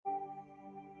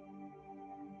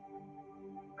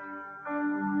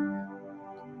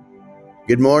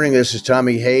Good morning. This is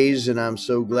Tommy Hayes, and I'm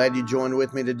so glad you joined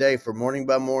with me today for Morning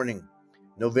by Morning,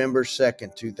 November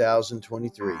 2nd,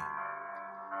 2023.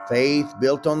 Faith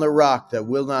built on the rock that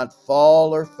will not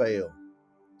fall or fail.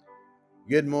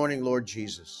 Good morning, Lord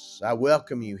Jesus. I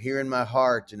welcome you here in my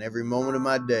heart and every moment of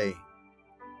my day.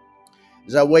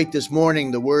 As I wait this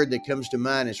morning, the word that comes to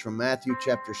mind is from Matthew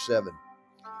chapter 7.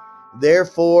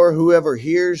 Therefore, whoever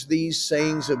hears these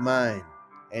sayings of mine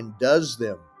and does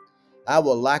them, I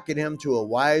will liken him to a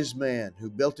wise man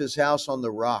who built his house on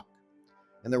the rock.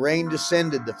 And the rain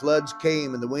descended, the floods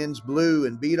came, and the winds blew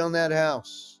and beat on that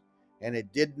house. And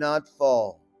it did not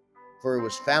fall, for it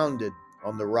was founded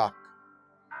on the rock.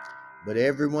 But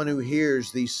everyone who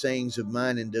hears these sayings of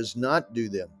mine and does not do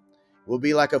them will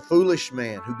be like a foolish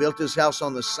man who built his house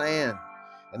on the sand.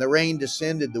 And the rain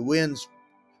descended,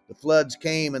 the floods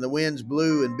came, and the winds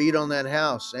blew and beat on that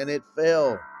house. And it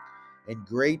fell, and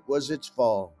great was its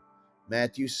fall.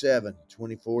 Matthew 7,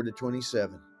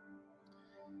 24-27.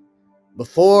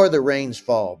 Before the rains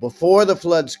fall, before the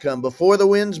floods come, before the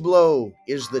winds blow,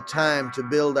 is the time to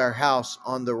build our house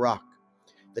on the rock.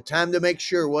 The time to make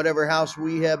sure whatever house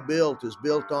we have built is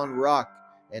built on rock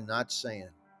and not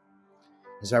sand.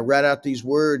 As I write out these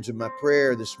words in my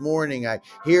prayer this morning, I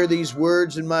hear these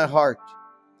words in my heart.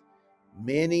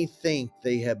 Many think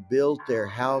they have built their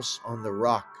house on the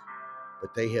rock,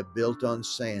 but they have built on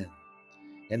sand.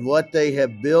 And what they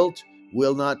have built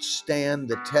will not stand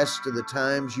the test of the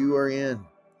times you are in.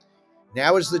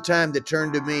 Now is the time to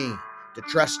turn to me, to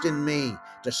trust in me,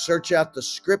 to search out the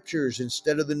scriptures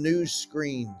instead of the news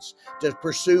screens, to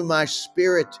pursue my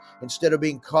spirit instead of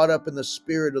being caught up in the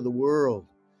spirit of the world.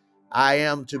 I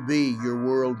am to be your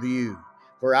worldview,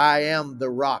 for I am the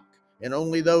rock, and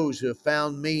only those who have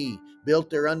found me, built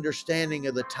their understanding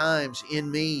of the times in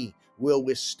me, will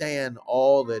withstand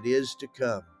all that is to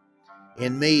come.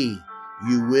 In me,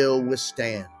 you will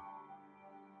withstand.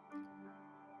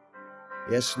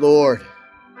 Yes, Lord,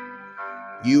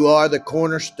 you are the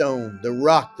cornerstone, the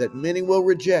rock that many will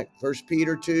reject. 1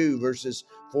 Peter 2, verses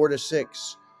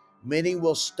 4-6. Many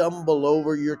will stumble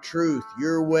over your truth,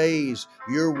 your ways,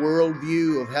 your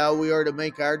worldview of how we are to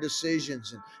make our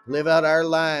decisions and live out our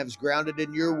lives grounded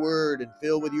in your word and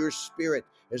filled with your spirit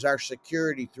as our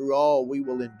security through all we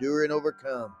will endure and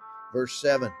overcome. Verse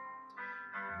 7.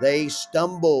 They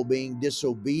stumble, being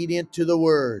disobedient to the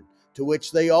word, to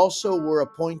which they also were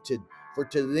appointed. For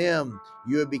to them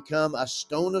you have become a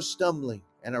stone of stumbling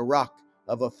and a rock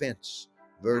of offense.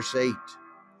 Verse 8.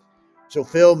 So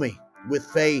fill me with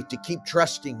faith to keep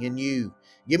trusting in you.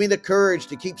 Give me the courage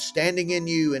to keep standing in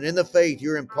you and in the faith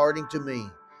you're imparting to me.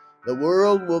 The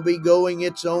world will be going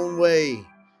its own way,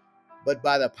 but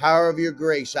by the power of your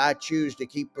grace, I choose to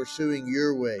keep pursuing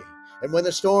your way. And when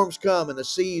the storms come and the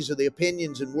seas of the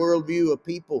opinions and worldview of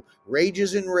people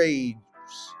rages and raves,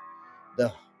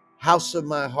 the house of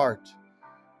my heart,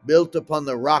 built upon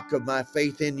the rock of my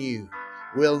faith in you,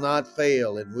 will not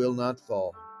fail and will not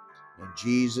fall. In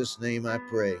Jesus' name I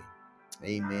pray.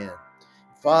 Amen.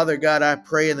 Father God, I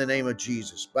pray in the name of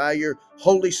Jesus, by your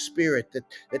Holy Spirit,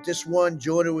 that this one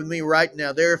joining with me right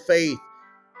now, their faith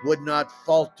would not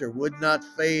falter, would not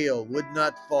fail, would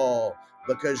not fall,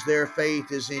 because their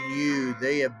faith is in you.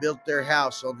 They have built their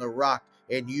house on the rock,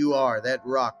 and you are that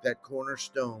rock, that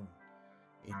cornerstone.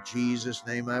 In Jesus'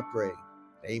 name I pray.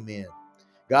 Amen.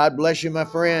 God bless you, my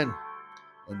friend,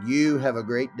 and you have a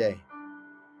great day.